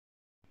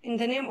In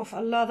the name of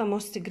Allah, the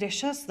most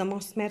gracious, the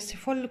most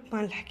merciful,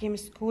 Luqman al-Hakim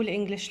School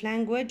English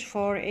Language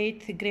for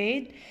 8th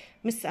grade,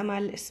 Miss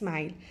Amal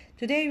Ismail.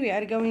 Today we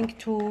are going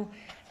to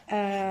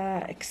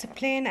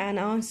explain and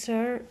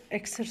answer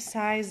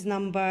exercise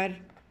number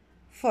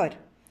 4.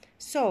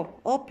 So,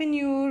 open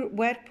your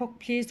workbook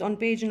please on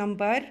page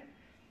number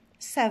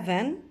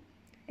 7,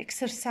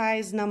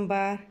 exercise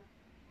number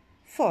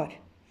 4.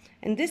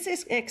 In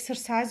this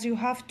exercise you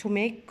have to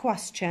make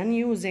question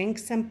using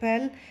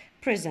simple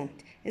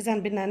present. إذا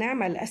بدنا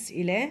نعمل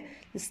أسئلة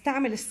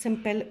نستعمل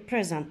السمبل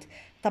present.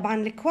 طبعا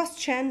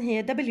الكويستشن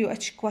هي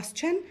WH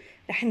question.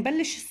 رح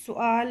نبلش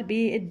السؤال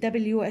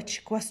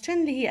WH question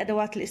اللي هي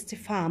أدوات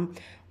الاستفهام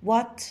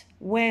what,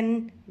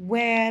 when,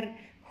 where,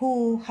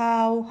 who,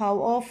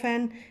 how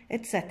often,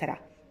 etc.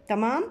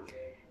 تمام؟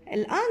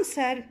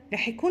 الانسر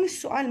رح يكون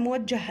السؤال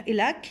موجه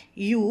إلك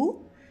you،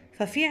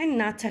 ففي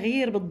عنا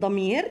تغيير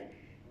بالضمير.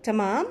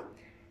 تمام؟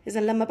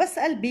 إذا لما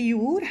بسأل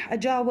بيو رح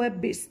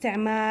أجاوب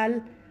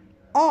باستعمال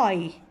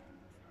I.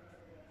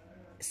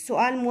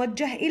 السؤال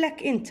موجه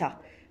إلك أنت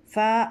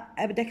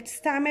فبدك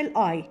تستعمل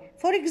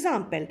I. For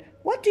example,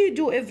 what do you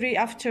do every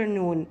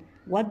afternoon?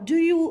 What do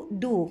you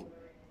do?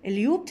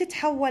 اليو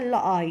بتتحول ل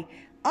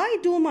I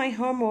do my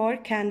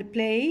homework and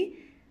play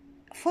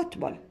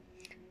football.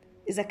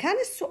 إذا كان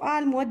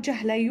السؤال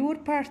موجه ليور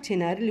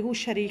بارتنر اللي هو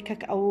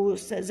شريكك أو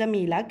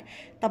زميلك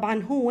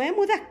طبعا هو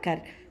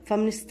مذكر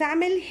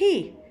فبنستعمل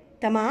he.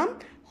 تمام؟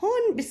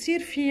 هون بصير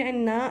في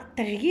عنا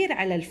تغيير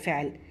على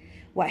الفعل،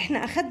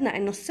 وإحنا أخذنا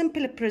إنه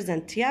السمبل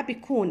بريزنت يا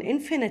بيكون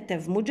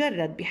infinitive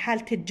مجرد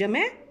بحالة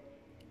الجمع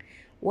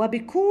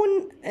وبيكون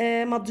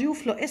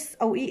مضيوف له اس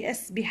أو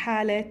es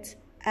بحالة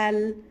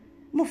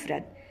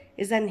المفرد.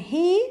 إذن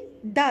he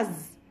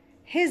does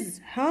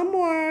his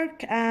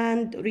homework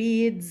and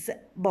reads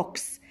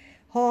books.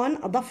 هون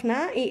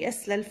أضفنا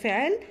es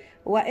للفعل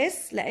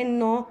وs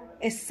لأنه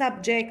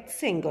السبجكت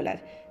singular.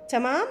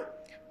 تمام؟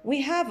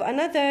 We have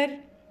another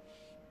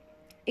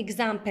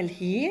example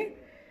here.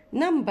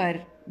 Number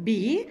B.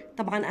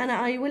 طبعا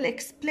أنا I will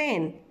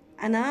explain.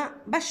 أنا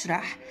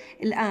بشرح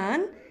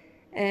الآن.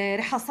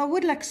 رح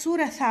أصور لك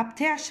صورة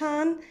ثابتة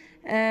عشان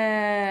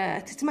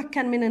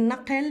تتمكن من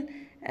النقل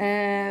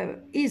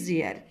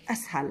easier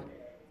أسهل.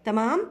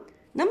 تمام؟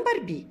 Number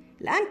B.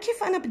 الآن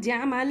كيف أنا بدي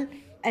أعمل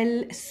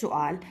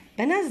السؤال؟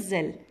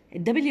 بنزل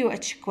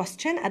WH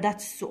question أداة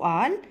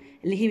السؤال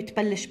اللي هي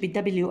بتبلش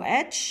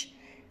WH.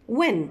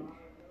 when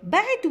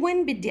بعد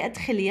when بدي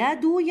أدخل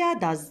يا do يا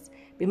does.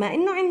 بما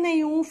إنه عنا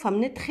يو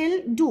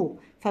فبندخل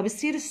do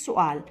فبصير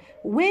السؤال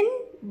when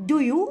do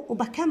you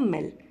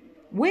وبكمل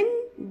when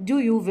do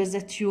you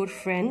visit your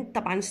friend.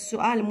 طبعا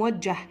السؤال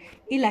موجه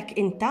إلك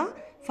أنت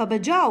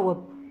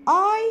فبجاوب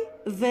I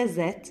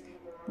visit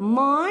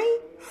my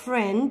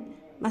friend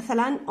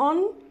مثلا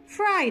on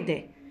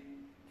Friday.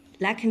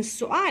 لكن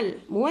السؤال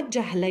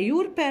موجه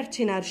ليور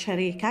بارتنر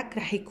شريكك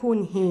رح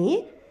يكون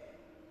he.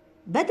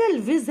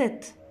 بدل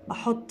visit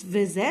بحط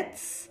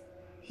visits.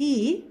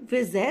 he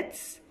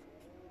visits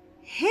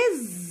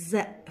his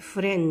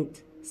friend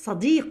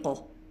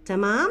صديقه.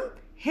 تمام؟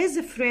 his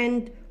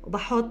friend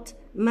وبحط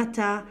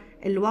متى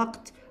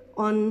الوقت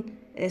on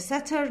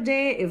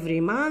Saturday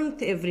every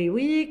month every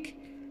week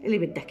اللي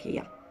بدك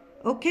إياه.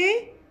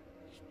 أوكي؟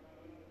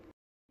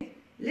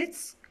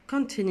 let's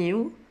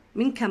continue.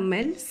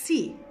 منكمل C.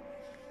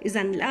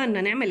 إذا الآن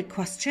بدنا نعمل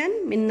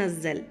question.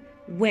 مننزل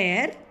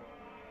where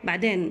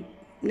بعدين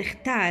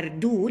نختار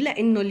do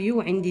لأنه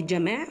اليو عندي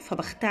جمع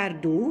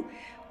فبختار do.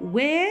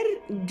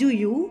 where do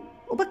you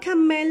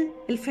وبكمل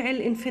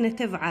الفعل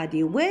infinitive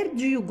عادي. where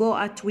do you go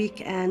at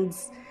weekends.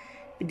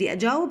 بدي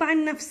أجاوب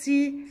عن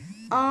نفسي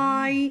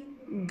I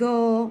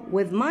go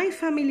with my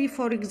family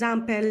for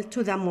example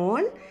to the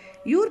mall.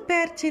 your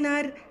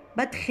partner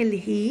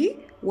بدخل he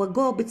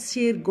وgo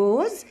بتصير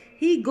goes.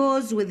 he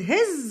goes with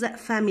his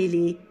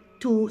family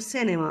to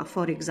cinema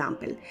for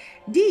example.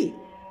 D.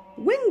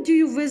 when do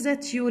you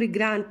visit your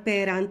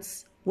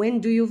grandparents. when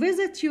do you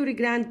visit your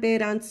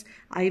grandparents.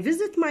 I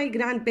visit my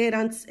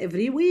grandparents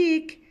every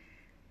week.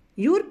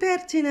 your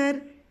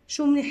partner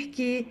شو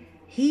بنحكي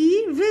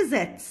he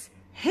visits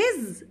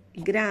his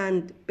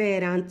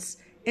grandparents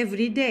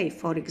every day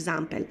for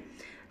example.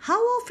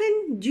 how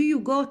often do you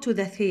go to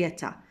the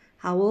theater.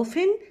 how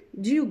often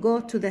do you go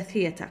to the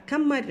theater.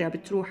 كم مرة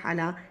بتروح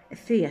على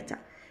الثياتر.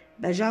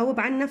 بجاوب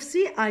عن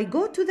نفسي I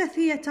go to the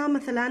theater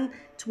مثلا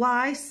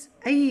twice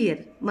a year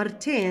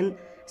مرتين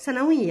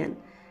سنويا.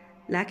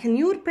 لكن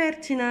your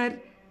partner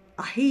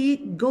he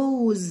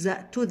goes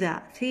to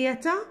the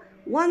theater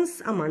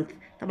once a month.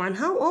 طبعا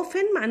how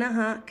often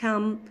معناها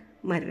كم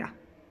مرة.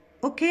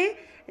 أوكي؟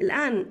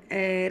 الآن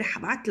رح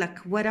أبعت لك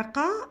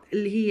ورقة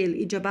اللي هي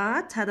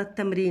الإجابات. هذا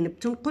التمرين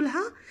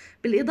بتنقلها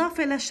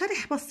بالإضافة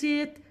لشرح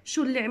بسيط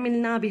شو اللي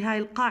عملناه بهاي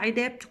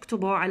القاعدة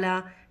بتكتبه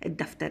على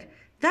الدفتر.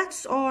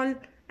 That's all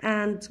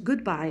and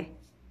goodbye.